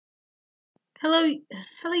Hello,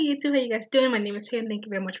 hello YouTube. How you guys doing? My name is Pam. Thank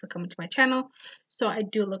you very much for coming to my channel. So I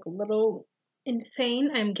do look a little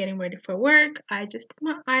insane. I'm getting ready for work. I just did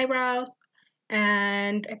my eyebrows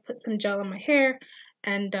and I put some gel on my hair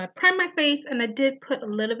and primed my face, and I did put a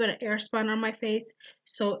little bit of Airspun on my face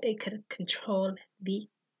so it could control the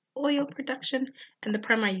oil production. And the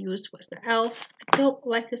primer I used was the e.l.f. I don't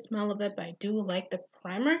like the smell of it, but I do like the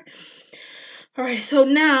primer. Alright, so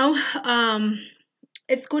now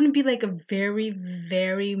it's going to be like a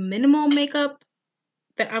very minimal makeup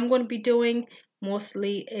that I'm going to be doing.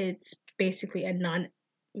 Mostly it's basically a non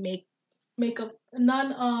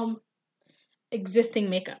existing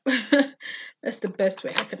makeup. That's the best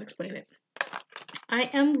way I can explain it. I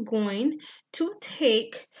am going to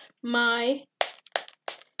take my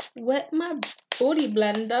Wet My Booty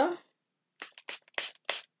blender.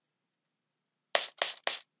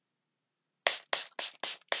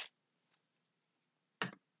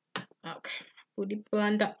 Okay, booty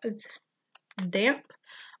blender is damp.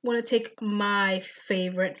 I'm going to take my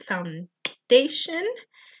favorite foundation.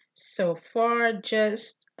 So far,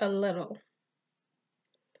 just a little,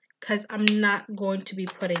 because I'm not going to be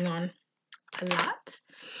putting on a lot.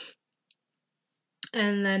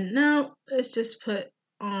 And then now let's just put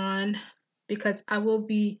on, because I will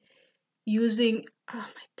be using, oh,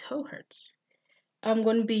 my toe hurts. I'm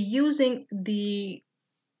going to be using the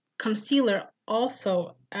concealer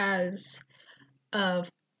also as a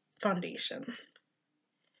foundation.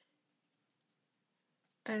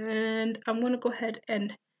 And I'm going to go ahead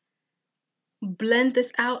and blend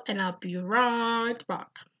this out, and I'll be right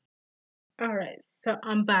back. Alright, so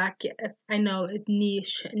I'm back. Yes, I know it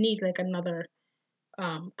needs like another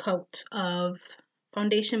coat of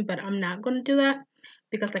foundation, but I'm not going to do that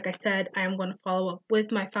because, like I said, I am going to follow up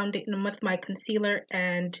with my foundation, with my concealer,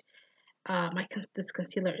 and this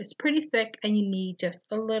concealer is pretty thick, and you need just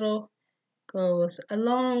a little. Goes a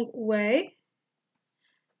long way.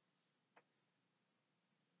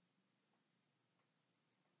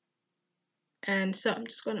 And so I'm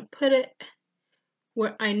just going to put it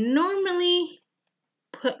where I normally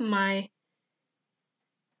put my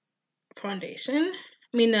foundation.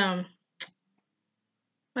 My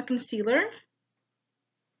concealer.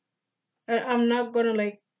 And I'm not going to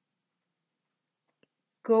like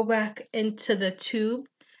go back into the tube.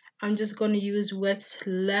 I'm just going to use what's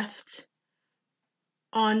left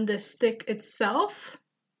on the stick itself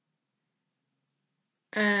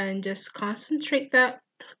and just concentrate that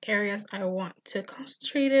areas I want to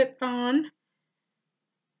concentrate it on.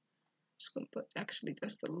 Just gonna put actually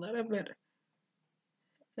just a little bit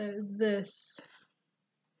of this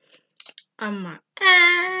on my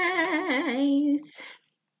eyes.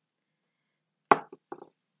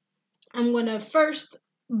 I'm gonna first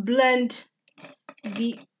blend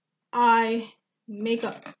the eye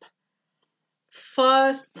makeup.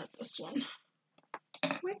 First, not this one.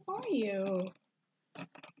 Where are you?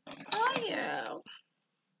 Are you?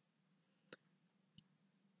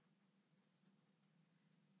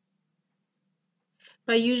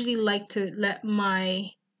 I usually like to let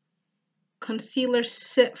my concealer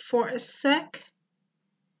sit for a sec,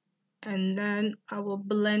 and then I will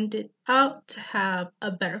blend it out to have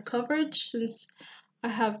a better coverage, since I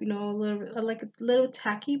have, a little, like a little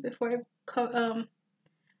tacky before I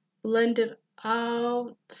blend it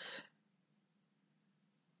out.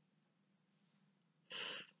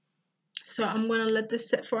 So I'm gonna let this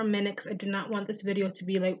sit for a minute because I do not want this video to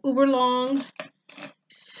be like uber long.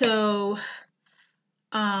 So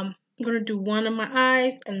I'm gonna do one of my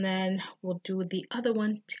eyes, and then we'll do the other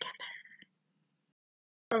one together.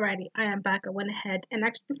 Alrighty, I am back. I went ahead and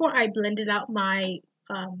actually, before I blended out my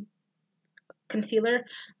concealer,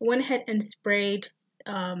 I went ahead and sprayed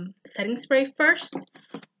setting spray first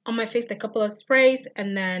on my face, a couple of sprays,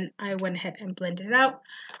 and then I went ahead and blended it out.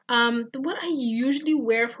 What I usually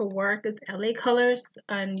wear for work is LA Colors,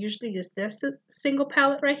 and usually is this single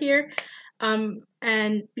palette right here. And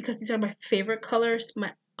because these are my favorite colors,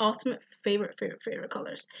 my ultimate favorite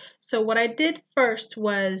colors. So what I did first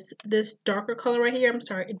was this darker color right here. I'm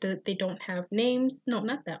sorry, they don't have names. No,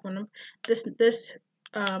 not that one. This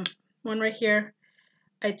one right here.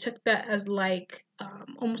 I took that as like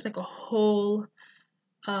almost like a whole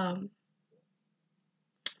what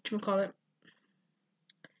you call it?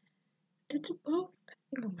 Did you both? I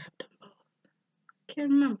think I might have done both.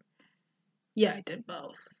 Can't remember. Yeah, I did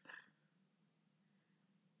both.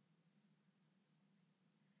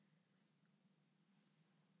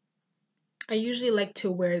 I usually like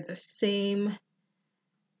to wear the same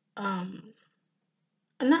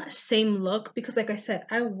not same look, because like I said,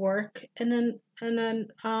 I work and then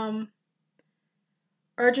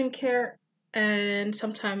urgent care, and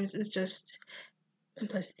sometimes it's just, and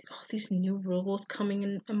plus all these new rules coming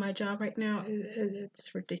in my job right now.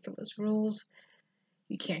 It's ridiculous rules.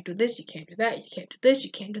 You can't do this, you can't do that, you can't do this,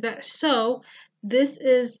 you can't do that. So this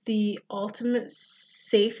is the ultimate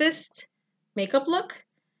safest makeup look.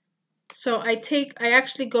 So I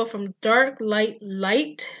actually go from dark, light,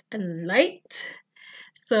 light, and light.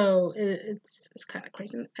 So it's kind of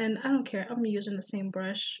crazy, and I don't care. I'm using the same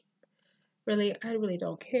brush. Really, I really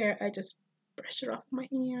don't care. I just brush it off my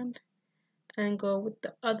hand and go with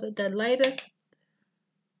the lightest.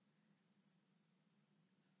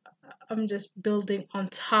 I'm just building on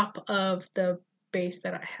top of the base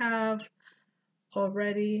that I have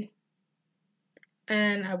already,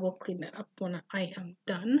 and I will clean that up when I am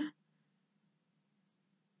done.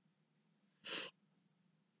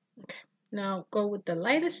 Okay, now go with the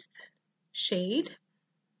lightest shade,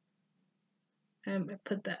 and I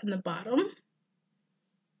put that in the bottom.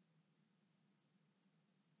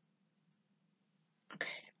 Okay,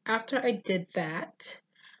 after I did that,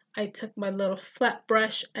 I took my little flat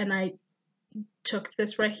brush and I took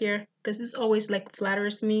this right here, because this always like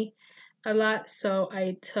flatters me a lot. So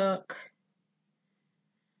I took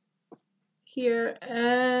here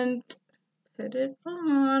and put it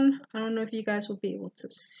on. I don't know if you guys will be able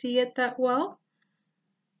to see it that well,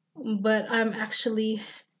 but I'm actually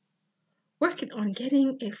working on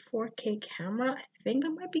getting a 4K camera. I think I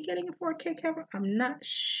might be getting a 4K camera. I'm not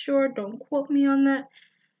sure. Don't quote me on that.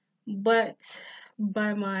 But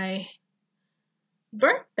by my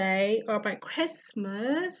birthday or by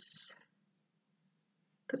Christmas,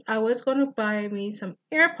 because I was going to buy me some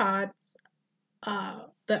AirPods,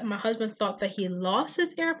 but my husband thought that he lost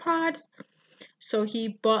his AirPods, so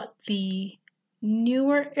he bought the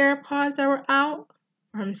newer AirPods that were out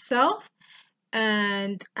for himself.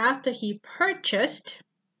 And after he purchased,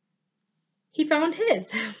 he found his.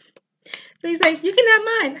 So he's like, "You can have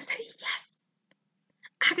mine." I said, "Yes,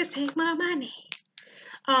 I can save my money."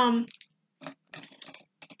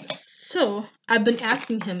 So I've been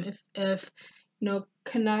asking him if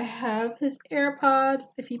can I have his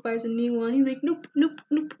AirPods if he buys a new one? He's like, "Nope, nope,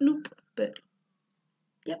 nope, nope." But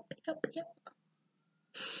yep.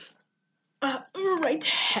 Right.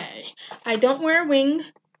 Hey, I don't wear a wing,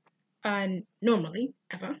 normally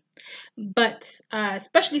ever, but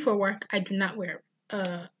especially for work, I do not wear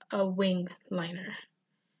a wing liner.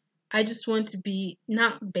 I just want to be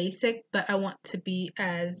not basic, but I want to be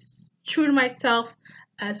as true to myself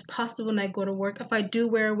as possible when I go to work. If I do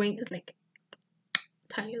wear a wing, it's like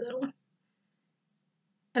tiny little one,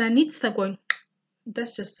 and I need to start going.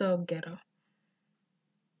 That's just so ghetto.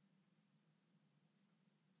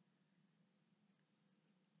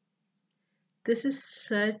 This is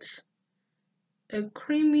such a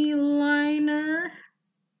creamy liner.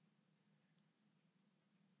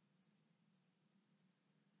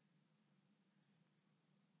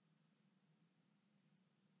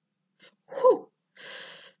 Whew.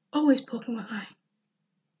 Always poking my eye.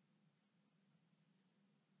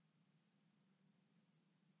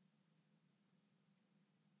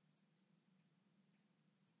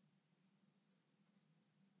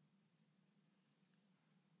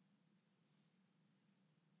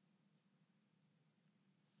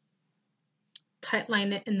 Tight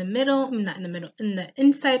line it in the middle, not in the middle, in the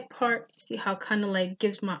inside part. You see how kind of like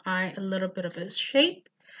gives my eye a little bit of a shape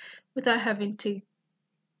without having to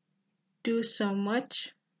do so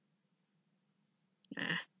much.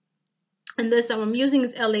 And this I'm using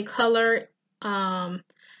is LA Color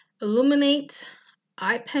Illuminate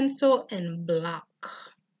Eye Pencil and Block.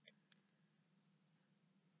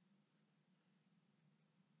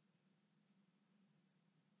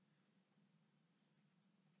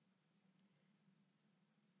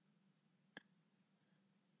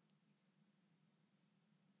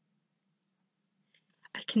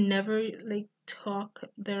 I can never like talk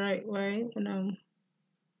the right way when I'm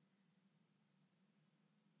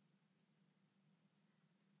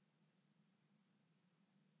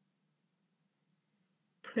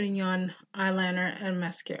putting on eyeliner and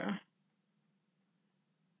mascara.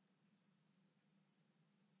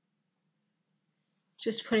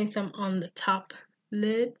 Just putting some on the top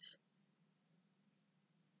lids.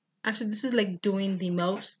 Actually, this is like doing the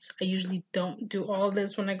most. I usually don't do all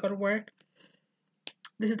this when I go to work.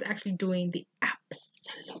 This is actually doing the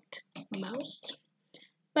absolute most.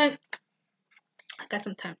 But I got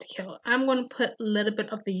some time to kill. I'm going to put a little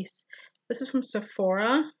bit of these. This is from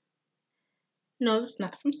Sephora. No, this is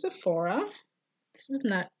not from Sephora. This is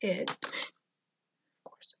not it. Of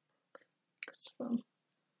course, it's from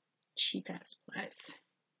cheap ass place.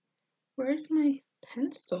 Where's my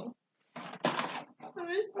pencil?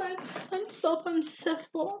 Where's my pencil from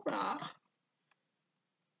Sephora?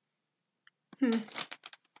 I'm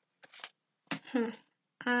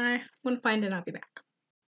gonna find it and I'll be back.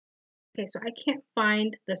 Okay, so I can't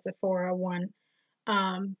find the Sephora one.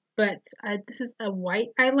 But this is a white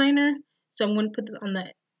eyeliner, so I'm gonna put this on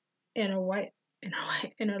the inner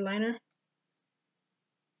liner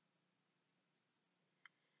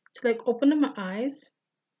to like open up my eyes.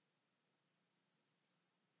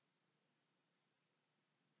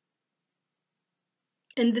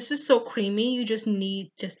 And this is so creamy, you just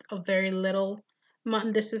need just a very little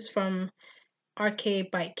amount. This is from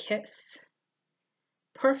RK by Kiss.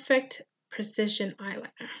 Perfect Precision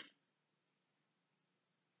Eyeliner.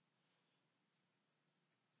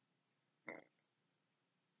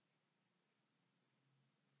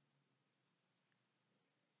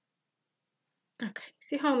 Okay,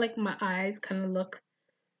 see how like my eyes kind of look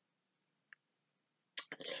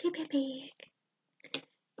a little bit big?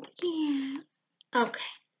 Yeah. Okay.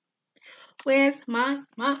 Where's my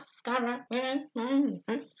mascara? Where's my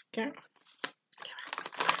mascara?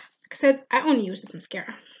 Like I said, I only use this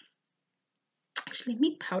mascara. Actually, let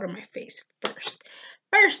me powder my face first.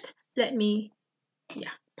 Let me,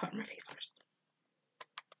 powder my face first.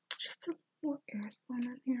 Should I put more Airspun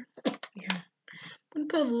on here? Yeah. I'm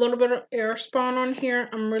gonna put a little bit of Airspun on here.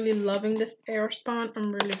 I'm really loving this Airspun.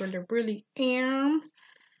 I'm really am.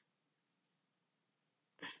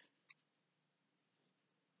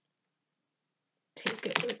 Take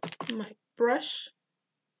it with my brush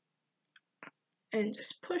and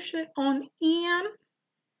just push it on in.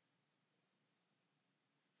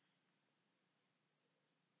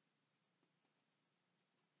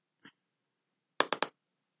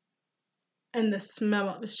 And the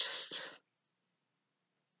smell is just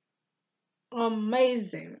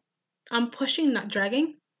amazing. I'm pushing, not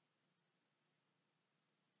dragging.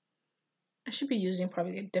 I should be using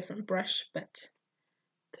probably a different brush, but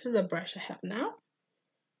this is the brush I have now.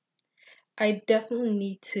 I definitely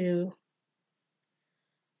need to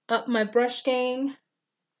up my brush game,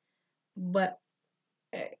 but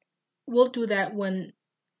we'll do that when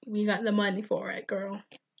we got the money for it, girl.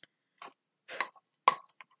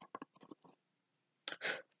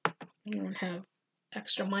 I don't have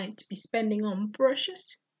extra money to be spending on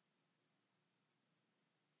brushes.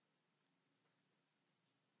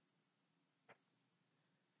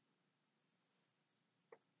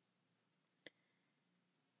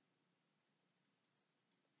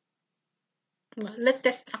 I'm gonna let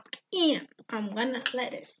this suck in. I'm gonna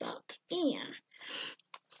let it suck in.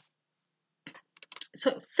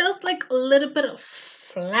 So it feels like a little bit of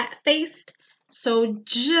flat-faced. So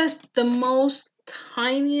just the most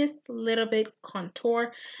tiniest little bit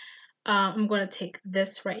contour. I'm gonna take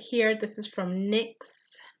this right here. This is from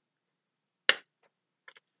NYX.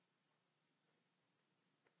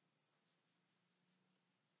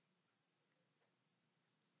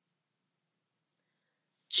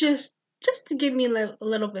 Just to give me a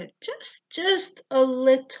little bit, just a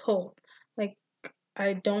little. Like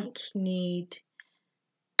I don't need.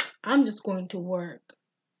 I'm just going to work.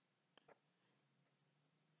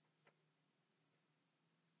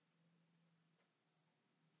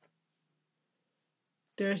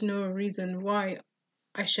 There's no reason why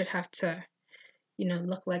I should have to,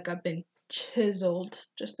 look like I've been chiseled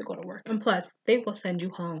just to go to work. And plus, they will send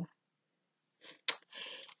you home.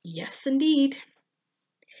 Yes, indeed.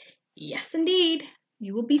 Yes, indeed.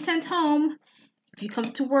 You will be sent home if you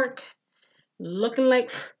come to work looking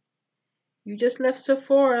like you just left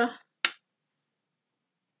Sephora.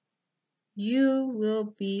 You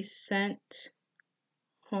will be sent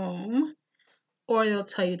home, or they'll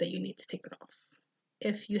tell you that you need to take it off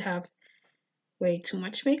if you have way too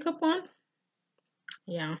much makeup on.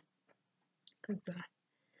 Yeah, because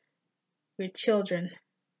we're children.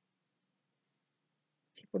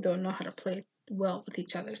 People don't know how to play well with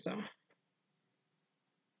each other, so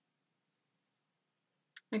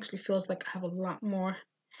actually feels like I have a lot more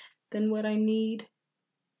than what I need.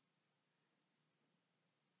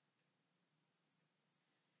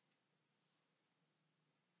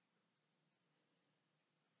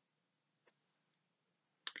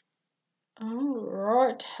 All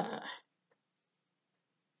right.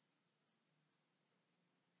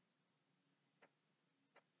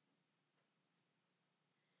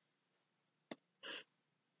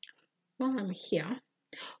 While I'm here,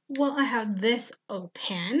 while I have this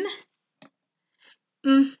open,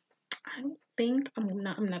 I don't think I'm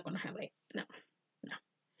not gonna highlight.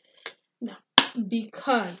 No,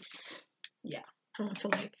 because I don't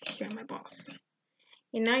feel like hearing my boss.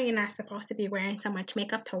 You're not supposed to be wearing so much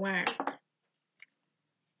makeup to work.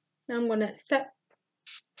 Now I'm gonna set.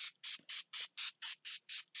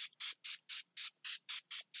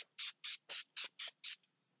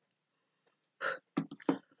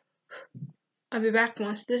 I'll be back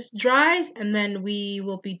once this dries, and then we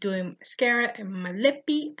will be doing mascara and my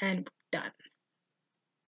lippy, and done.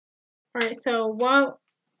 Alright, so while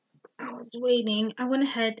I was waiting, I went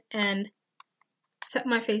ahead and set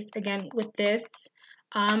my face again with this.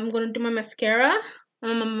 I'm going to do my mascara.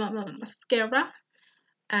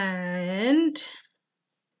 And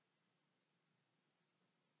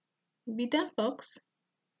be done, folks.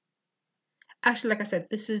 Actually, like I said,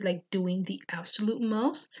 this is like doing the absolute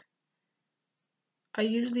most. I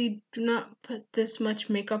usually do not put this much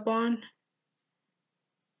makeup on.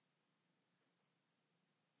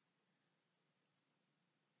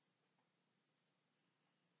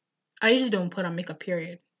 I usually don't put on makeup,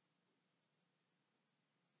 period.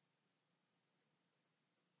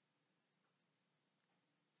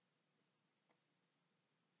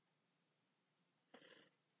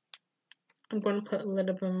 I'm going to put a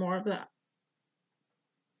little bit more of that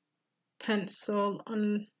pencil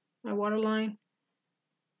on my waterline.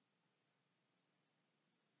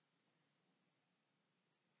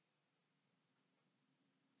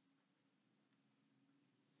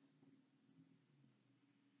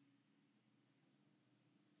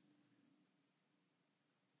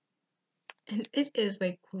 And it is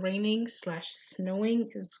like raining / snowing.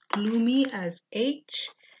 It's gloomy as H.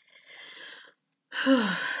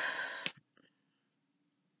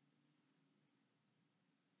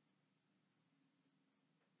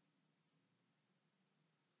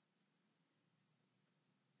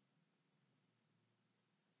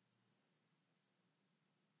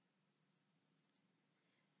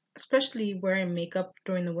 Especially wearing makeup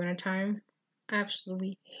during the wintertime. I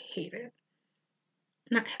absolutely hate it.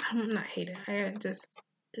 I'm not hate it.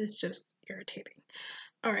 It's just irritating.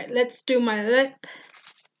 All right, let's do my lip.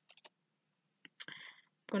 I'm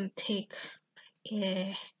gonna take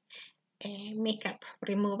a makeup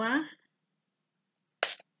remover.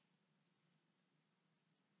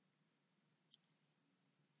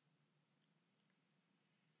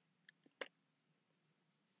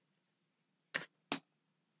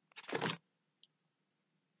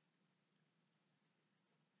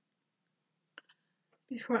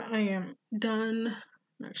 Before I am done,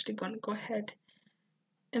 I'm actually gonna go ahead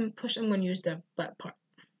and push. I'm gonna use the butt part.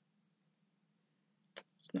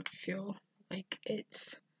 It's not feel like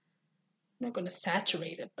it's I'm not gonna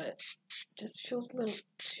saturate it, but it just feels a little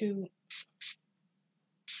too.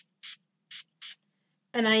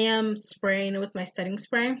 And I am spraying it with my setting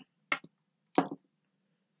spray. And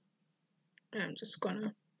I'm just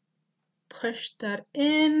gonna push that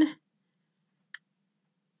in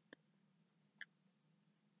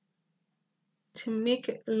to make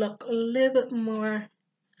it look a little bit more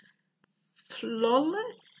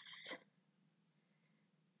flawless.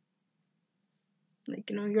 Like,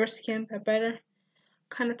 you know, your skin but better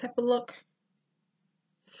kind of type of look.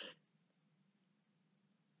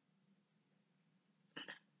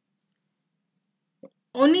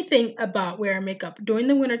 Only thing about wearing makeup during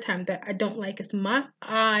the wintertime that I don't like is my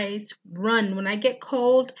eyes run. When I get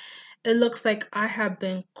cold, it looks like I have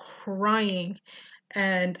been crying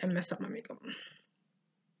and I mess up my makeup.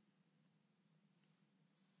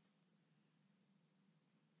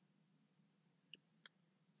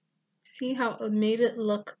 See how it made it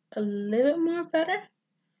look a little bit more better?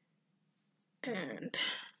 And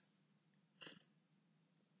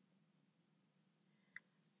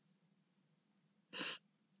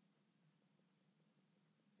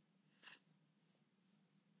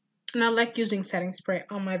I like using setting spray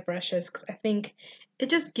on my brushes because I think it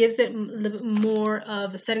just gives it a little bit more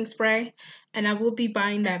of a setting spray. And I will be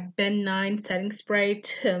buying that Ben 9 setting spray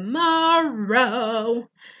tomorrow.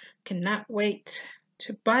 Cannot wait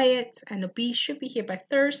to buy it. And it should be here by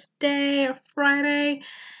Thursday or Friday.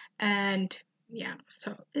 And yeah,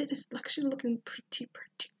 so it is actually looking pretty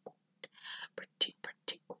good. Pretty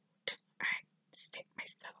good. Alright, save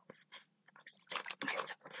myself.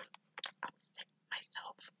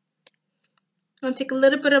 I'm going to take a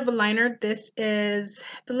little bit of a liner. This is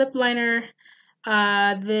the lip liner.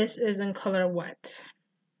 This is in color what?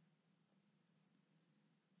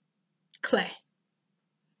 Clay.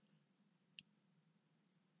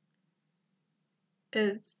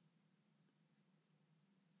 It's,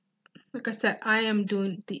 like I said, I am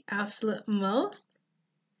doing the absolute most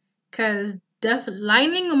because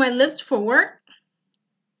lining on my lips for work.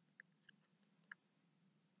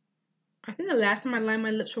 I think the last time I lined my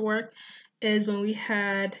lips for work is when we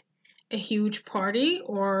had a huge party,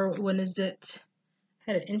 or when is it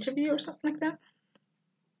had an interview or something like that.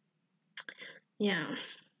 Yeah.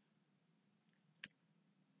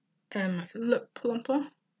 And my lip plumper.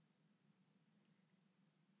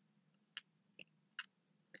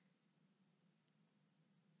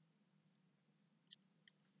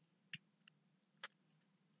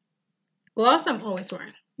 Gloss I'm always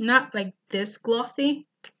wearing. Not like this glossy,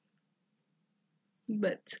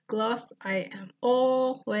 but gloss I am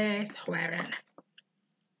always wearing.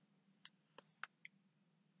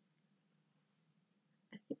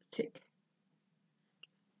 Take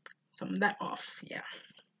some of that off, yeah.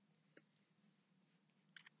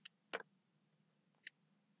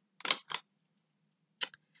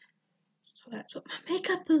 So that's what my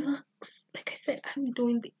makeup looks. Like I said, I'm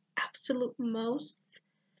doing the absolute most.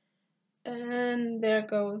 And there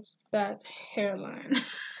goes that hairline.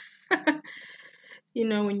 You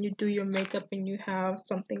know, when you do your makeup and you have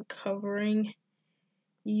something covering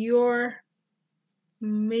your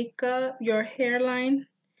makeup, your hairline,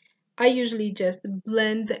 I usually just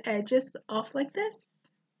blend the edges off like this.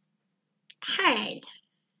 Hey!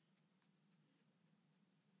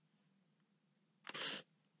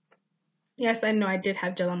 Yes, I know I did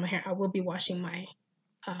have gel on my hair. I will be washing my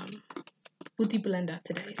Beauty Blender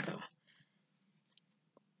today, so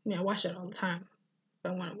yeah, I wash it all the time.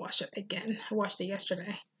 But I want to wash it again. I washed it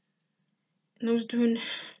yesterday. And I was doing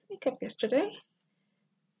makeup yesterday.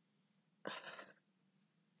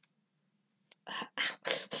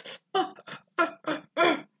 It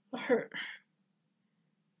hurt.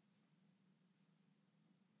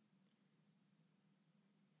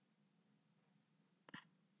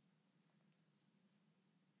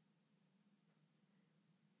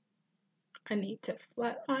 I need to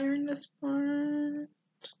flat iron this part.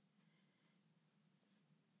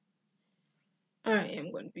 I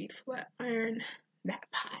am going to be flat iron that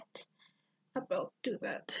part. I will do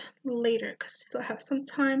that later because I still have some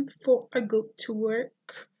time before I go to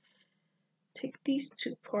work. Take these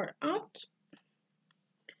two parts out.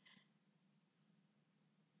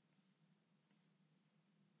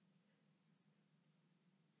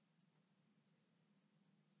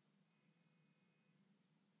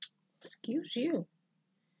 Excuse you,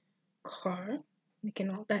 car, making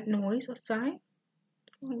all that noise outside.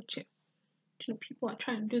 What's wrong with you? You know, people are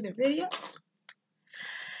trying to do their videos.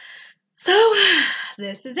 So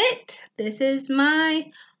this is it. This is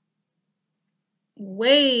my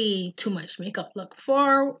way too much makeup look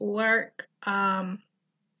for work. Honestly,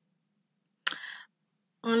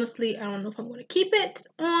 I don't know if I'm going to keep it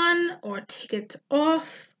on or take it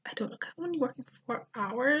off. I don't know. I'm only working 4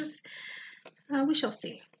 hours. We shall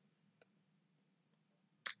see.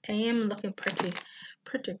 I am looking pretty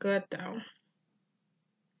good though.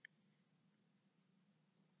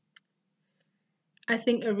 I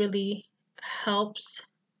think it really helps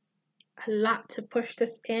a lot to push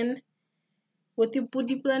this in with your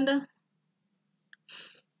Beauty Blender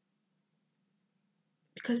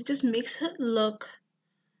because it just makes it look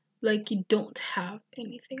like you don't have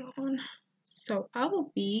anything on. So I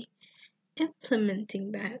will be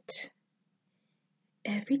implementing that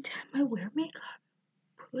every time I wear makeup.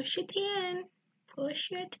 Push it in.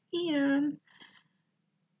 Push it in.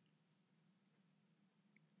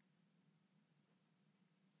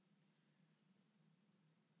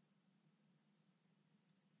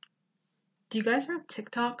 Do you guys have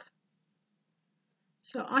TikTok?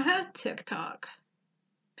 So I have TikTok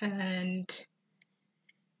and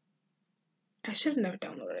I should have never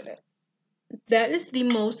downloaded it. That is the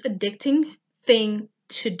most addicting thing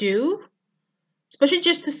to do, especially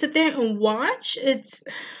just to sit there and watch. I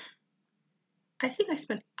think I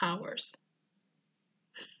spent hours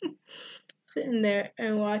sitting there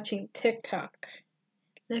and watching TikTok.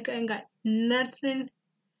 Like I ain't got nothing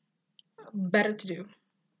better to do.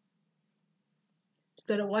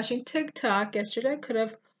 Instead of watching TikTok yesterday, I could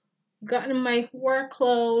have gotten my work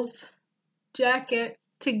clothes, jacket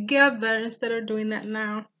together instead of doing that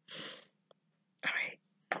now. Alright.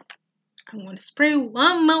 I'm going to spray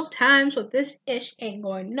one more time so this ish ain't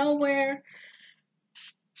going nowhere.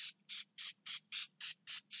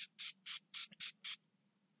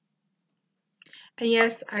 And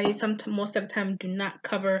yes, I most of the time do not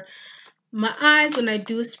cover my eyes when I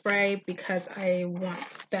do spray because I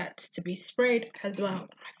want that to be sprayed as well.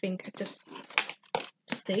 I think it just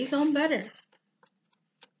stays on better.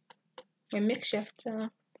 My makeshift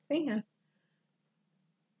fan.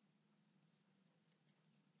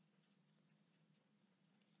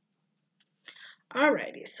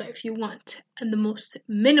 Alrighty, so if you want the most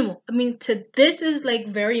minimal, this is like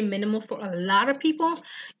very minimal for a lot of people.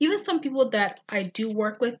 Even some people that I do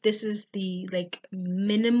work with, this is the like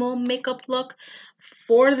minimal makeup look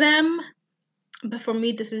for them. But for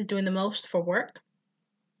me, this is doing the most for work,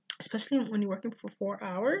 especially when you're working for 4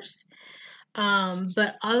 hours.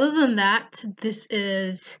 But other than that, this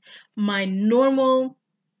is my normal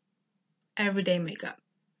everyday makeup.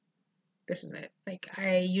 This is it. Like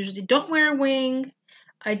I usually don't wear a wing.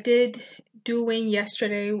 I did doing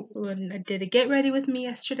yesterday when I did a get ready with me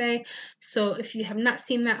yesterday. So if you have not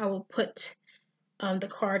seen that, I will put the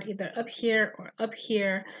card either up here or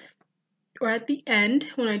at the end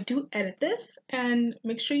when I do edit this, and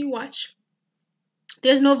make sure you watch.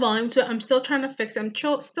 There's no volume to it. I'm still trying to fix it. I'm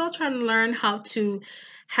still trying to learn how to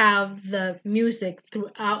have the music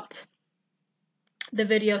throughout the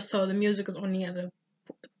video, so the music is only at the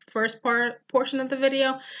first portion of the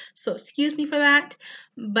video, so excuse me for that.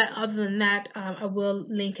 But other than that, I will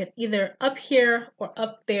link it either up here or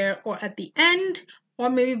up there or at the end, or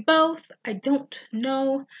maybe both. I don't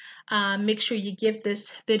know. Make sure you give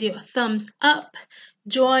this video a thumbs up,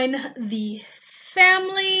 join the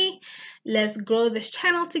family, let's grow this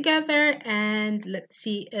channel together. And let's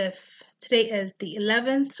see, if today is the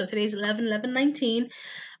 11th, so today's 11/11/19.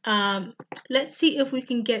 Let's see if we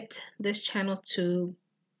can get this channel to,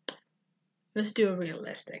 let's do a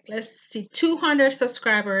realistic, let's see, 200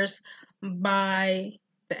 subscribers by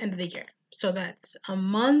the end of the year. So that's a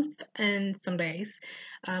month and some days,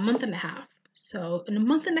 a month and a half. So in a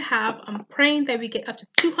month and a half, I'm praying that we get up to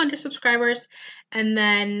 200 subscribers, and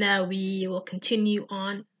then we will continue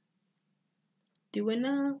on doing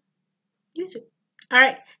YouTube. All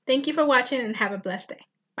right, thank you for watching and have a blessed day.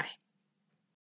 Bye.